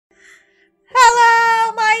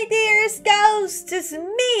host is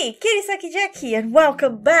me, Kirisaki Jackie, and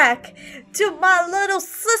welcome back to my little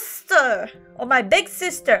sister, or my big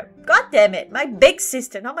sister. God damn it, my big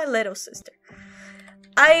sister, not my little sister.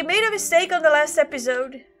 I made a mistake on the last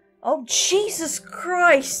episode. Oh, Jesus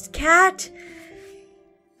Christ, cat.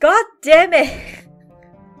 God damn it.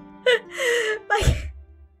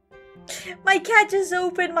 My cat just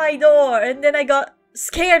opened my door, and then I got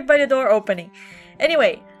scared by the door opening.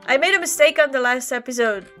 Anyway, I made a mistake on the last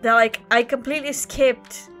episode that I completely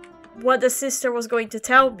skipped what the sister was going to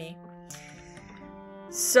tell me.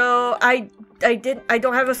 So I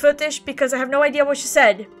don't have a footage because I have no idea what she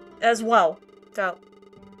said as well. So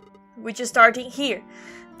we're just starting here.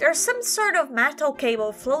 There's some sort of metal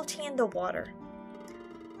cable floating in the water.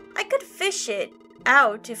 I could fish it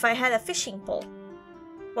out if I had a fishing pole.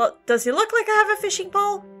 Well, does it look like I have a fishing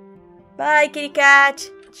pole? Bye, kitty cat.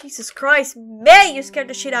 Jesus Christ, May, you scared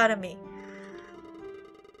the shit out of me.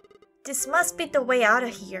 This must be the way out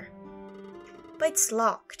of here. But it's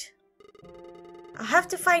locked. I'll have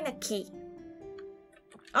to find a key.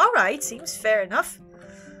 Alright, seems fair enough.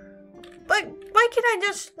 But why can't I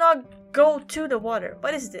just not go to the water?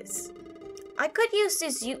 What is this? I could use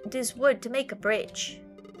this wood to make a bridge.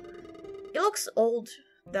 It looks old,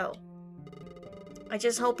 though. I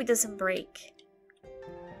just hope it doesn't break.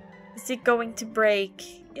 Is it going to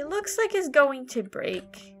break? It looks like it's going to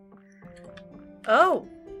break. Oh,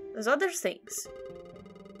 there's other things.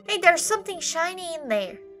 Hey, there's something shiny in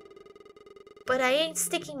there. But I ain't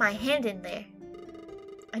sticking my hand in there.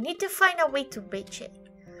 I need to find a way to reach it.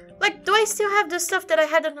 Like, do I still have the stuff that I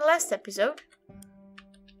had in the last episode?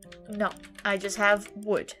 No, I just have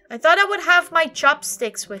wood. I thought I would have my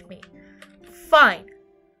chopsticks with me. Fine.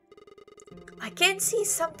 I can see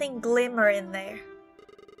something glimmer in there.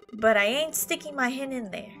 But I ain't sticking my hand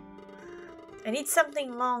in there. I need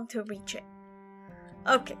something long to reach it.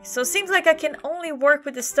 Okay, so it seems like I can only work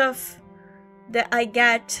with the stuff that I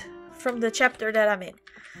get from the chapter that I'm in.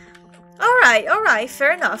 Alright,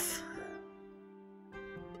 fair enough.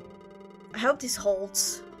 I hope this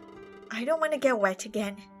holds. I don't want to get wet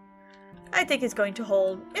again. I think it's going to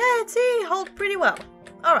hold. Yeah, see, it holds pretty well.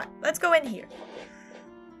 Alright, let's go in here.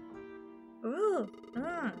 Ooh,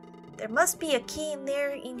 there must be a key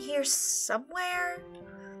in here somewhere.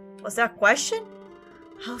 Was that a question?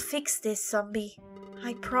 I'll fix this, zombie.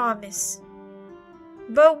 I promise.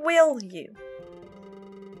 But will you?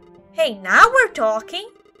 Hey, now we're talking.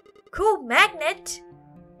 Cool magnet.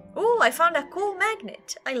 Ooh, I found a cool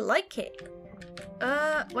magnet. I like it.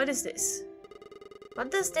 What is this? What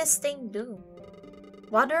does this thing do?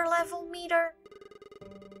 Water level meter?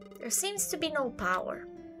 There seems to be no power.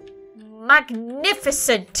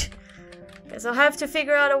 Magnificent! Guess I'll have to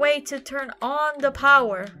figure out a way to turn on the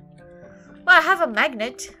power. Well, I have a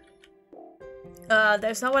magnet.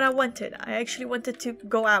 That's not what I wanted. I actually wanted to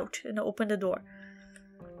go out and open the door.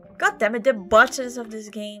 God damn it, the buttons of this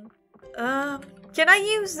game. Can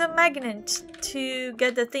I use the magnet to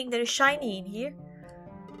get the thing that is shiny in here?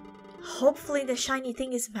 Hopefully the shiny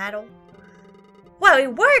thing is metal. Well,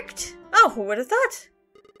 it worked! Oh, who would have thought?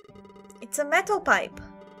 It's a metal pipe.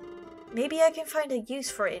 Maybe I can find a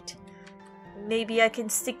use for it. Maybe I can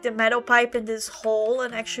stick the metal pipe in this hole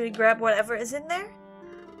and actually grab whatever is in there?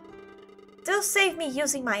 They'll save me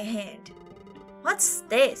using my hand. What's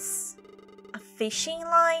this? A fishing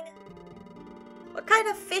line? What kind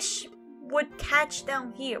of fish would catch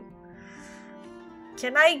down here?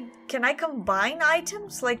 Can I combine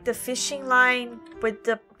items like the fishing line with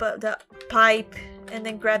the pipe and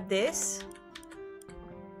then grab this?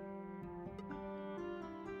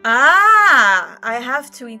 Ah, I have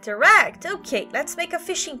to interact. Okay, let's make a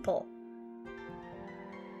fishing pole.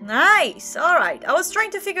 Nice, alright. I was trying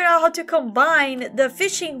to figure out how to combine the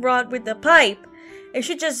fishing rod with the pipe, and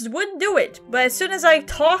she just wouldn't do it. But as soon as I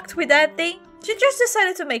talked with that thing, she just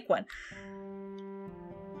decided to make one.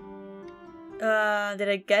 Did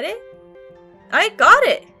I get it? I got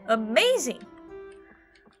it! Amazing!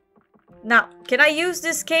 Now, can I use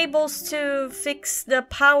these cables to fix the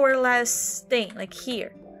powerless thing, like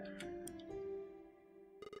here?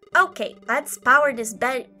 Okay, let's power this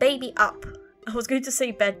baby up. I was going to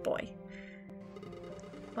say bad boy.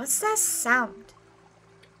 What's that sound?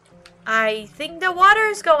 I think the water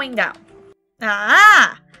is going down.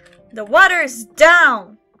 Ah! The water is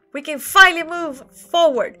down! We can finally move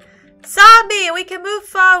forward. Zombie, we can move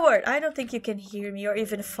forward! I don't think you can hear me or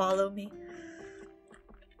even follow me.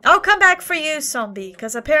 I'll come back for you, zombie,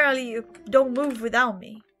 because apparently you don't move without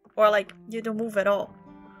me. Or like, you don't move at all.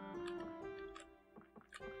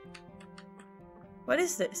 What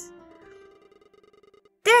is this?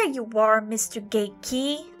 There you are, Mr. Gate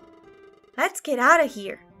Key. Let's get out of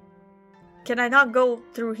here. Can I not go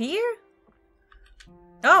through here?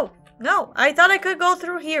 Oh, no. I thought I could go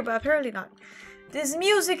through here, but apparently not. This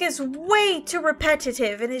music is way too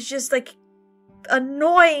repetitive and it's just like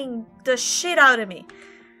annoying the shit out of me.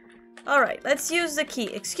 Alright, let's use the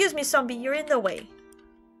key. Excuse me, zombie, you're in the way.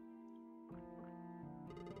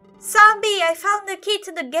 Zombie, I found the key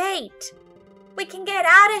to the gate. We can get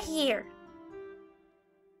out of here.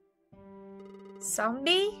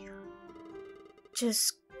 Zombie?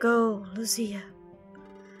 Just go, Lucia.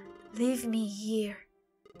 Leave me here.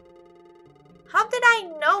 How did I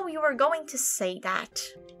know you were going to say that?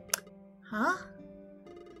 Huh?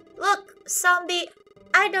 Look, zombie,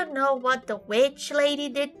 I don't know what the witch lady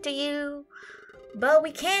did to you, but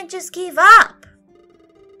we can't just give up.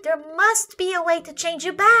 There must be a way to change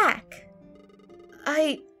you back.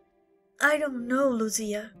 I don't know,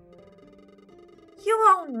 Lucia. You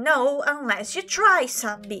won't know unless you try,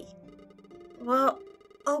 zombie. Well,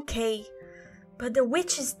 okay, but the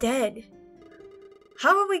witch is dead.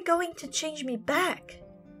 How are we going to change me back?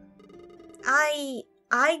 I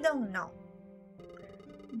don't know.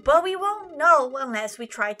 But we won't know unless we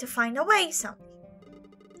try to find a way, zombie.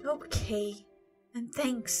 Okay, and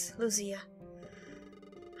thanks, Lucia.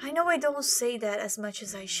 I know I don't say that as much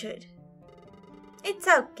as I should. It's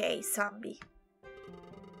okay, zombie.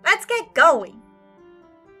 Let's get going.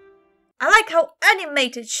 I like how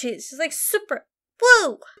animated she is. She's like super.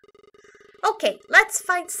 Woo! Okay, let's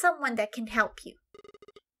find someone that can help you.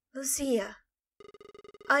 Lucia,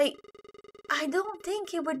 I don't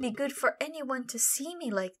think it would be good for anyone to see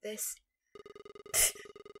me like this.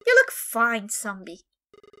 You look fine, zombie.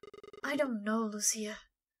 I don't know, Lucia.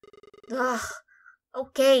 Ugh.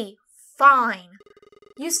 Okay, fine.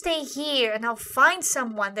 You stay here and I'll find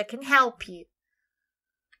someone that can help you.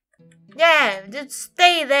 Yeah, just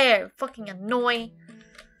stay there. Fucking annoying.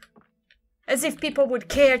 As if people would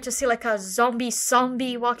care to see like a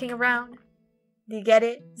zombie walking around. Do you get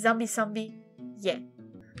it? Zombie. Yeah.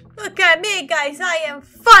 Look at me, guys. I am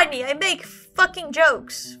funny. I make fucking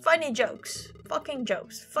jokes. Funny jokes. Fucking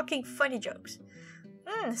jokes. Fucking funny jokes.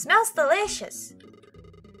 Smells delicious.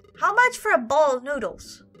 How much for a bowl of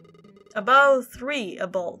noodles? About 3 a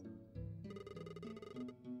bowl.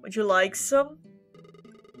 Would you like some?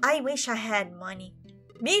 I wish I had money.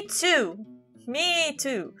 Me too. Me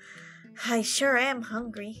too. I sure am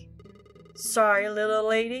hungry. Sorry, little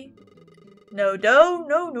lady. No dough,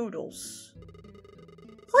 no noodles.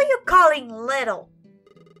 Who are you calling little?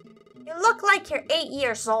 You look like you're 8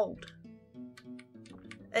 years old.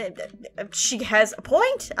 She has a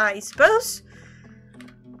point, I suppose.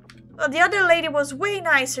 Well, the other lady was way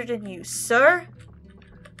nicer than you, sir.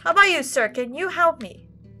 How about you, sir? Can you help me?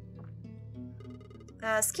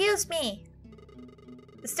 Excuse me.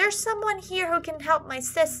 Is there someone here who can help my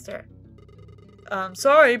sister? I'm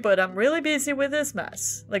sorry, but I'm really busy with this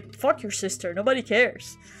mess. Like, fuck your sister. Nobody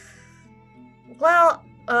cares. Well,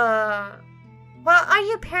 are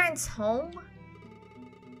your parents home?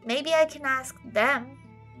 Maybe I can ask them.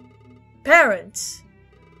 Parents?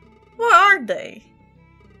 Where are they?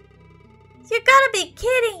 You gotta be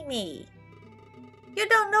kidding me. You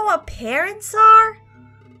don't know what parents are?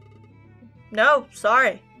 No,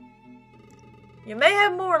 sorry. You may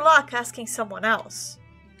have more luck asking someone else.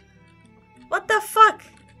 What the fuck?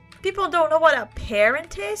 People don't know what a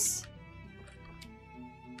parent is?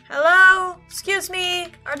 Hello? Excuse me?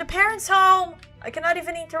 Are the parents home? I cannot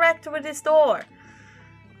even interact with this door.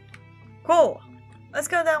 Cool. Let's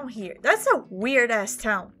go down here. That's a weird-ass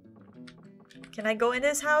town. Can I go in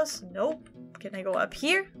this house? Nope. Can I go up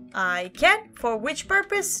here? I can. For which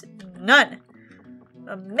purpose? None.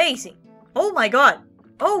 Amazing. Oh my god.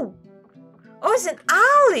 Oh. Oh, it's an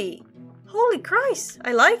alley. Holy Christ.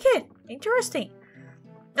 I like it. Interesting.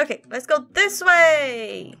 Okay, let's go this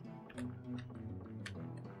way.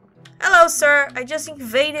 Hello, sir. I just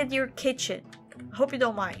invaded your kitchen. I hope you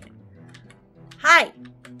don't mind. Hi.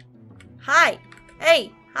 Hi.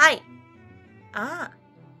 Hey. Hi. Ah.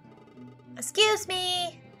 Excuse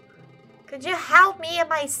me. Could you help me and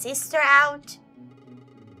my sister out?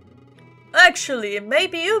 Actually,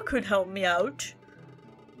 maybe you could help me out.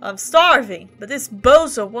 I'm starving, but this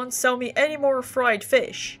bozo won't sell me any more fried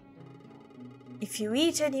fish. If you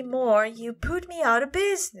eat any more, you put me out of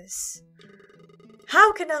business.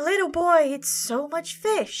 How can a little boy eat so much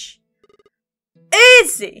fish?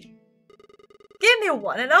 Easy! Give me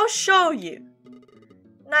one and I'll show you.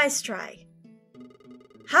 Nice try.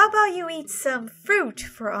 How about you eat some fruit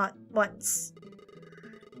for once?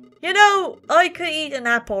 You know, I could eat an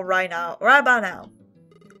apple right about now.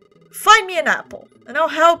 Find me an apple, and I'll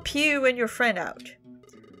help you and your friend out.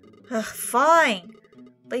 Fine.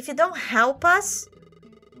 But if you don't help us,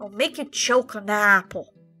 I'll make you choke on the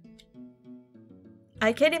apple.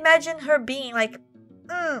 I can imagine her being like,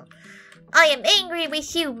 I am angry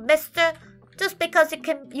with you, mister, just because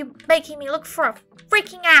you're making me look for a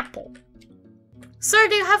freaking apple. Sir,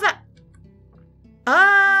 do you have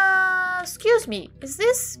excuse me, is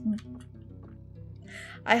this...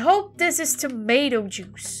 I hope this is tomato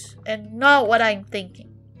juice and not what I'm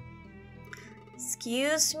thinking.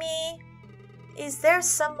 Excuse me? Is there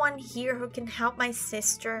someone here who can help my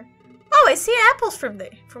sister? Oh, I see apples from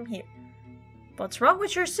here. What's wrong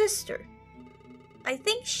with your sister? I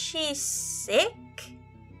think she's sick.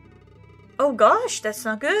 Oh gosh, that's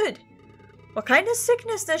not good. What kind of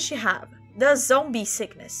sickness does she have? The zombie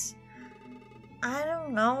sickness. I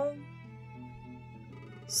don't know.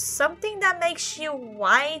 Something that makes you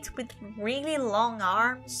white with really long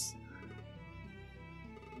arms.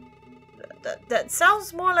 That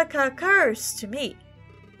sounds more like a curse to me.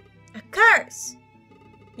 A curse?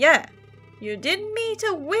 Yeah. You didn't meet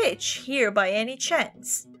a witch here by any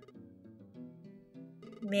chance?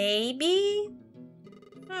 Maybe?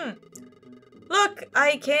 Look,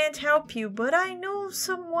 I can't help you, but I know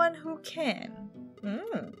someone who can.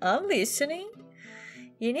 I'm listening.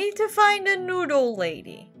 You need to find a Noodle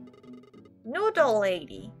Lady. Noodle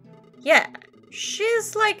Lady? Yeah,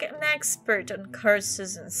 she's like an expert on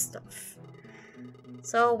curses and stuff.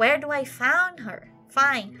 So where do I find her?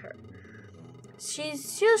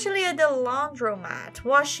 She's usually at the laundromat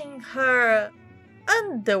washing her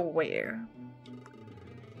underwear.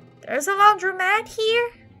 There's a laundromat here?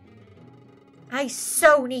 I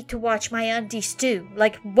so need to wash my undies too.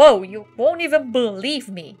 Like, whoa, you won't even believe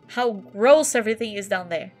me how gross everything is down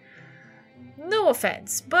there. No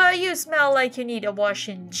offense, but you smell like you need a wash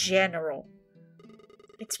in general.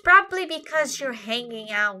 It's probably because you're hanging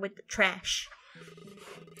out with the trash.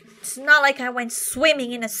 It's not like I went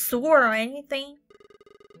swimming in a sewer or anything.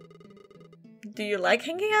 Do you like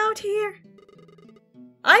hanging out here?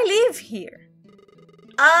 I live here.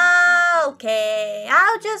 Okay,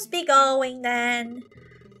 I'll just be going then.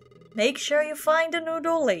 Make sure you find the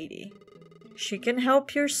Noodle Lady. She can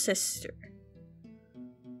help your sister.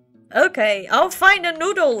 Okay, I'll find the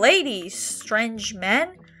Noodle Lady, strange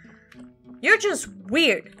man. You're just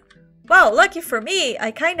weird. Well, lucky for me,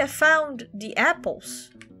 I kinda found the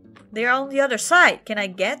apples. They're on the other side. Can I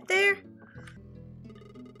get there?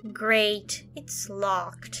 Great, it's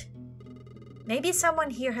locked. Maybe someone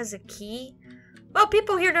here has a key? Well,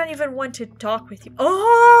 people here don't even want to talk with you.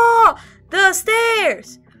 Oh, the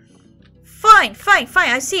stairs! Fine.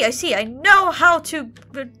 I see. I know how to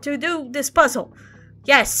do this puzzle.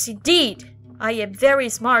 Yes, indeed. I am very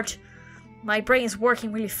smart. My brain is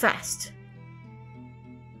working really fast.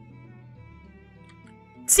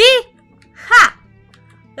 See? Ha!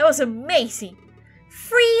 That was amazing.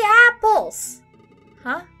 Free apples!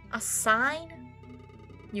 Huh? A sign?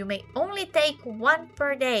 You may only take one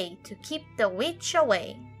per day to keep the witch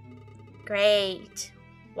away. Great.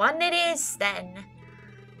 One it is then.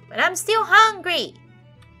 But I'm still hungry.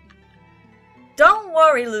 Don't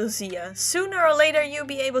worry, Lucia. Sooner or later you'll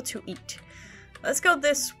be able to eat. Let's go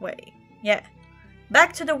this way. Yeah.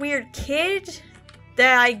 Back to the weird kid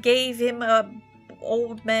that I gave him a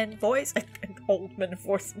old man voice. Old man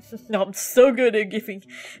voice. No, I'm so good at giving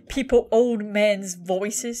people old man's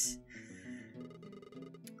voices.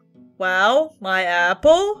 Well, my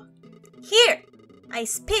apple? Here, I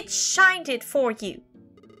spit-shined it for you.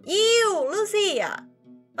 Ew, Lucia.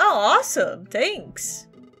 Oh, awesome, thanks.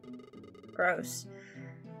 Gross.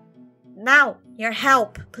 Now, your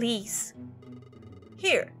help, please.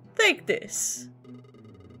 Here, take this.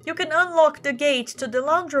 You can unlock the gate to the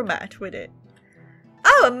laundromat with it.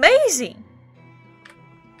 Oh, amazing!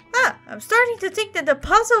 I'm starting to think that the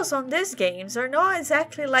puzzles on these games are not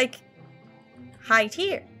exactly like hide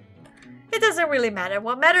here. It doesn't really matter.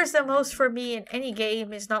 What matters the most for me in any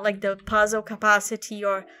game is not like the puzzle capacity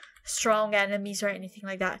or strong enemies or anything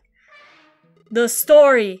like that. The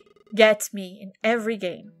story gets me in every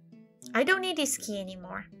game. I don't need this key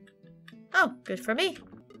anymore. Oh, good for me.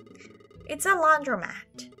 It's a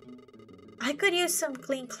laundromat. I could use some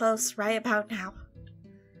clean clothes right about now.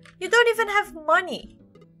 You don't even have money.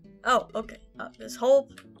 Oh, okay. This whole...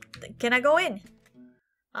 Can I go in?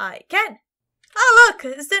 I can. Oh, look!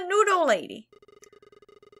 It's the Noodle Lady.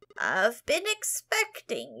 I've been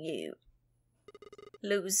expecting you,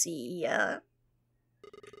 Lucia.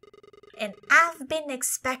 And I've been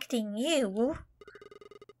expecting you,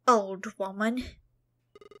 old woman.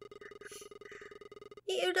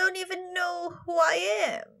 You don't even know who I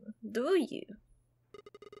am, do you?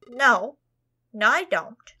 No, I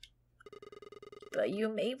don't. But you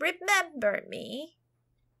may remember me.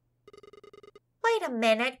 Wait a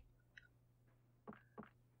minute.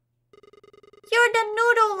 You're the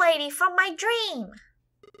Noodle Lady from my dream.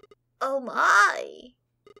 Oh my.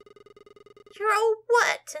 You're all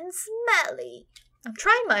wet and smelly. I'm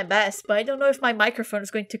trying my best, but I don't know if my microphone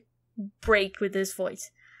is going to break with this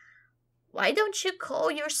voice. Why don't you call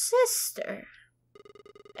your sister?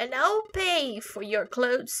 And I'll pay for your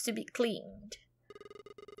clothes to be cleaned.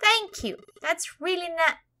 Thank you. That's really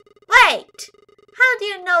not... Wait! How do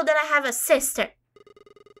you know that I have a sister?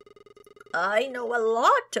 I know a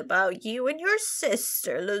lot about you and your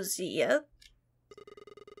sister, Lucia.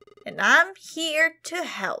 And I'm here to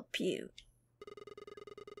help you.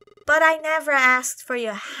 But I never asked for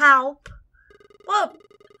your help. Well,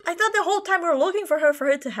 I thought the whole time we were looking for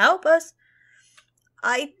her to help us.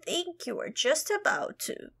 I think you were just about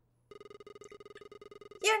to.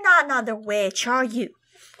 You're not another witch, are you?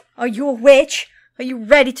 Are you a witch? Are you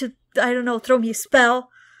ready to, I don't know, throw me a spell?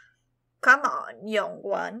 Come on, young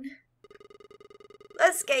one.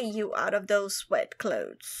 Let's get you out of those wet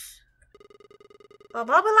clothes. But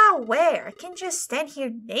what will I wear? I can't just stand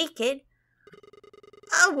here naked.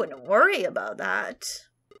 I wouldn't worry about that.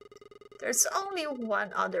 There's only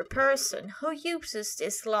one other person who uses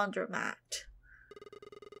this laundromat.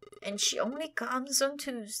 And she only comes on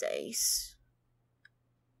Tuesdays.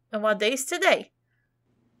 And what day is today?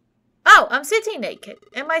 Oh, I'm sitting naked.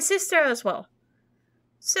 And my sister as well.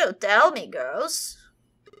 So tell me, girls.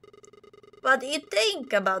 What do you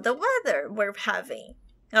think about the weather we're having?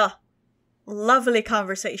 Oh, lovely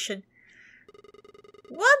conversation.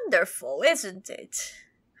 Wonderful, isn't it?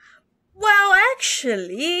 Well,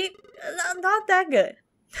 actually, not that good.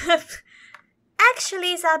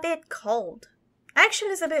 Actually, it's a bit cold. Actually,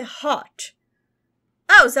 it's a bit hot.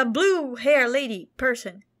 Oh, it's a blue hair lady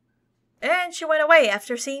person. And she went away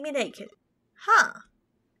after seeing me naked. Huh.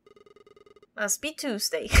 Must be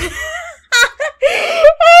Tuesday.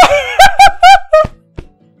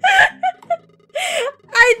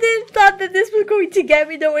 I didn't thought that this was going to get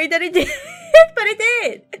me the way that it did, but it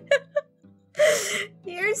did.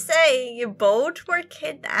 You're saying you both were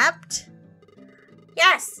kidnapped?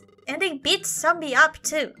 Yes, and they beat Zombie up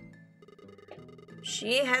too.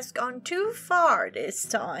 She has gone too far this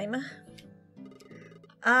time.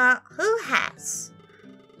 Who has?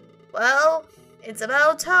 Well, it's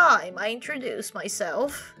about time I introduce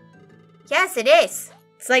myself. Yes, it is.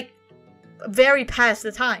 It's like very past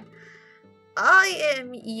the time. I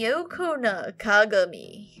am Yokona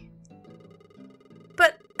Kagami.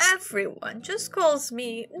 But everyone just calls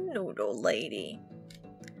me Noodle Lady.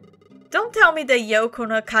 Don't tell me that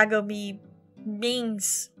Yokona Kagami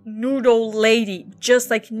means Noodle Lady, just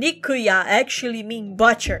like Nikuya actually mean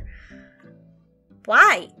butcher.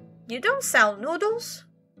 Why? You don't sell noodles,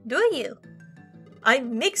 do you? I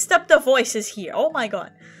mixed up the voices here, oh my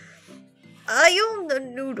god. I own the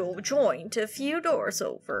noodle joint a few doors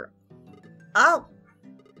over. Oh.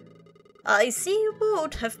 I see you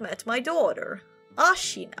both have met my daughter,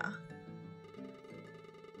 Ashina.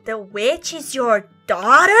 The witch is your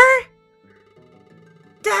daughter?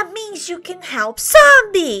 That means you can help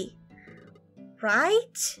Zombie,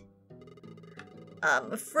 right?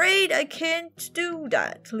 I'm afraid I can't do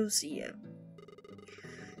that, Lucia.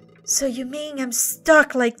 So you mean I'm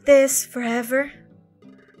stuck like this forever?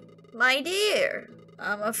 My dear,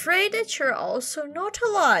 I'm afraid that you're also not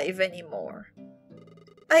alive anymore.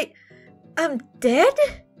 I'm dead?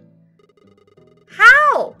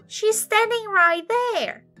 How? She's standing right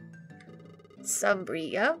there.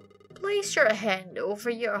 Zumbria, place your hand over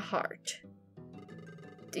your heart.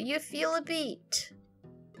 Do you feel a beat?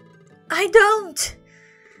 I don't.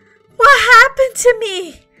 What happened to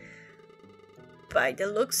me? By the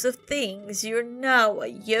looks of things, you're now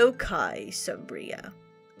a yokai, Zumbria.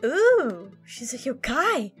 Ooh, she's a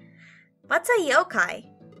yokai. What's a yokai?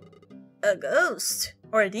 A ghost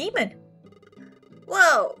or a demon.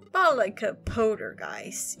 Well, not like a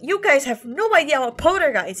poltergeist. You guys have no idea what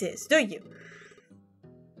poltergeist is, do you?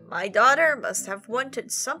 My daughter must have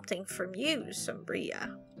wanted something from you,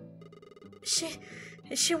 Zumbria.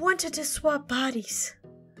 She wanted to swap bodies.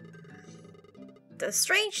 The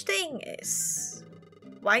strange thing is,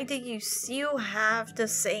 why do you still have the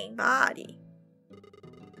same body?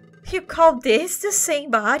 You call this the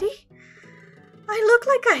same body? I look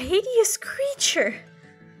like a hideous creature.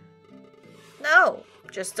 No,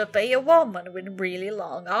 just a pale woman with really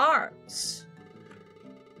long arms.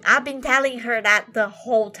 I've been telling her that the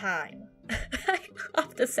whole time. I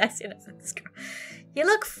love the sassiness of this girl. You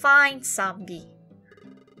look fine, Zombie.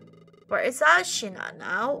 Where is Ashina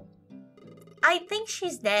now? I think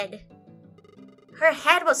she's dead. Her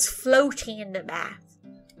head was floating in the bath.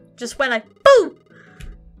 Just went like, boom!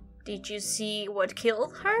 Did you see what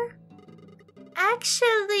killed her?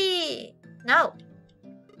 Actually, no.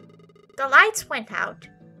 The lights went out.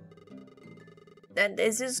 Then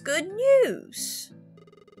this is good news.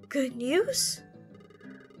 Good news?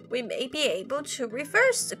 We may be able to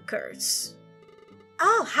reverse the curse.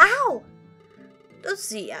 Oh, how?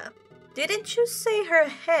 Lucia, didn't you say her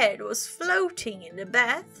head was floating in the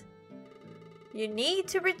bath? You need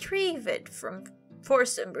to retrieve it for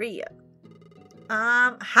Sombria.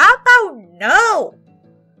 How about no?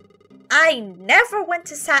 I never want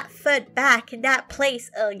to set foot back in that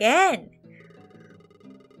place again.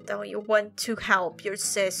 Don't you want to help your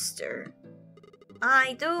sister?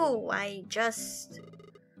 I do,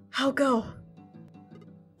 I'll go.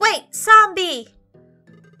 Wait, zombie!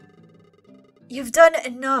 You've done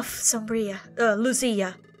enough,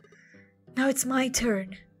 Lucia. Now it's my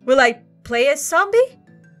turn. Will I play as zombie?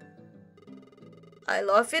 I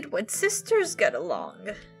love it when sisters get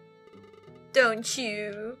along. Don't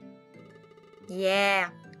you?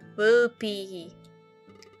 Yeah, whoopee.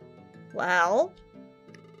 Well,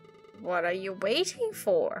 what are you waiting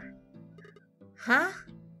for? Huh?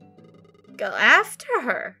 Go after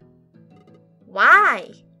her.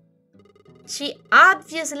 Why? She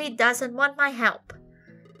obviously doesn't want my help.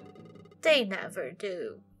 They never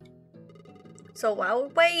do. So I'll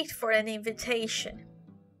wait for an invitation.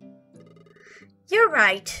 You're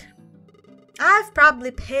right. I've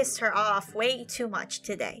probably pissed her off way too much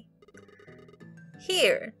today.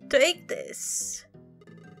 Here, take this.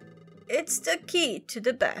 It's the key to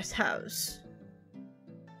the bathhouse.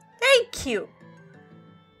 Thank you.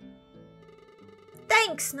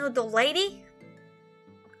 Thanks, Noodle Lady.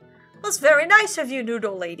 Was very nice of you,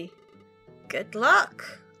 Noodle Lady. Good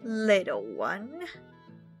luck, little one.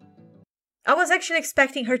 I was actually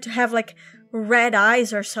expecting her to have like red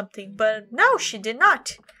eyes or something, but no, she did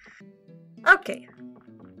not. Okay.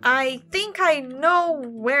 I think I know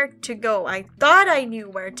where to go. I thought I knew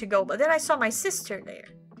where to go, but then I saw my sister there.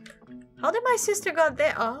 How did my sister got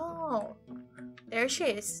there? Oh, there she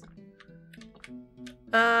is.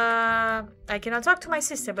 I cannot talk to my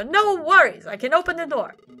sister, but no worries. I can open the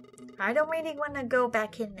door. I don't really want to go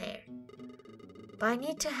back in there, but I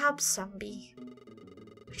need to help Zombie.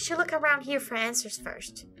 I should look around here for answers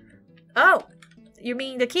first. Oh, you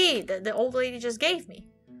mean the key that the old lady just gave me?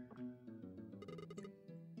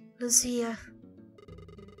 Lucia,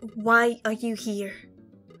 why are you here?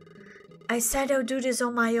 I said I'll do this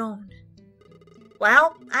on my own.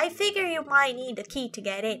 Well, I figure you might need a key to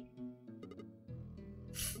get in.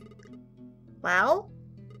 Well,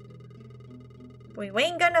 we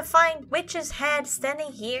ain't gonna find Witch's head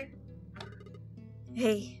standing here.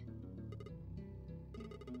 Hey.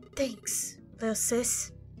 Thanks, little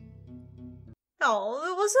sis.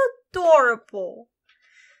 Oh, it was adorable.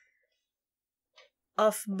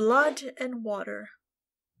 Of blood and water.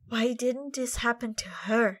 Why didn't this happen to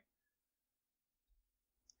her?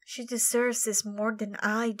 She deserves this more than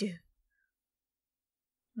I do.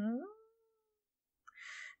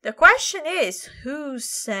 The question is, who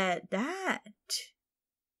said that?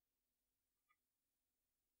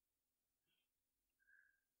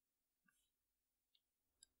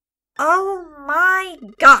 Oh my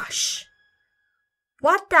gosh!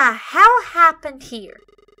 What the hell happened here?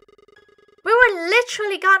 We were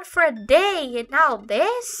literally gone for a day and now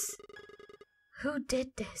this? Who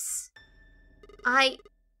did this? I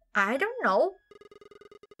don't know.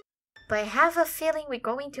 But I have a feeling we're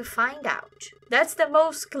going to find out. That's the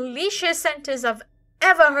most cliche sentence I've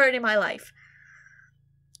ever heard in my life.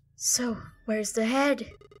 So, where's the head?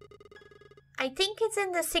 I think it's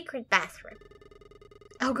in the secret bathroom.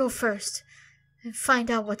 I'll go first and find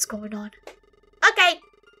out what's going on. Okay,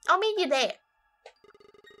 I'll meet you there.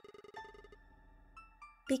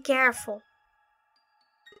 Be careful.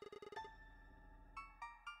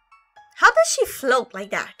 How does she float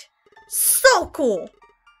like that? So cool!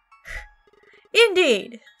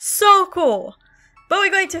 Indeed, so cool. But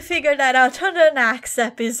we're going to figure that out on the next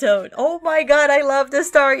episode. Oh my god, I love the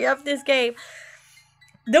story of this game.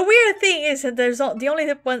 The weird thing is that the only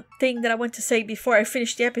one thing that I want to say before I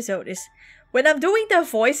finish the episode is when I'm doing the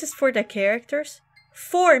voices for the characters,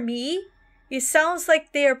 for me, it sounds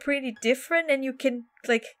like they are pretty different and you can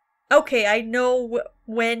like, okay, I know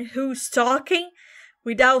when who's talking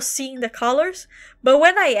without seeing the colors. But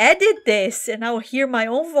when I edit this and I'll hear my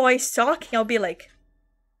own voice talking, I'll be like,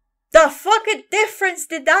 the fucking difference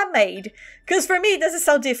did that made? Because for me, it doesn't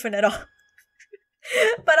sound different at all.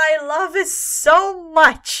 But I love it so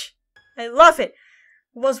much. I love it.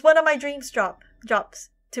 It was one of my dreams jobs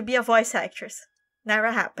to be a voice actress.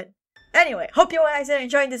 Never happened. Anyway, hope you guys are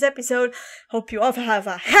enjoying this episode. Hope you all have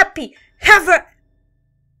a happy,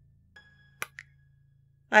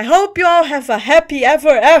 I hope you all have a happy ever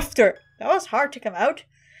after. That was hard to come out.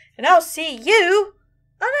 And I'll see you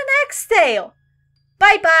on the next tale.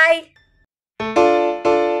 Bye bye.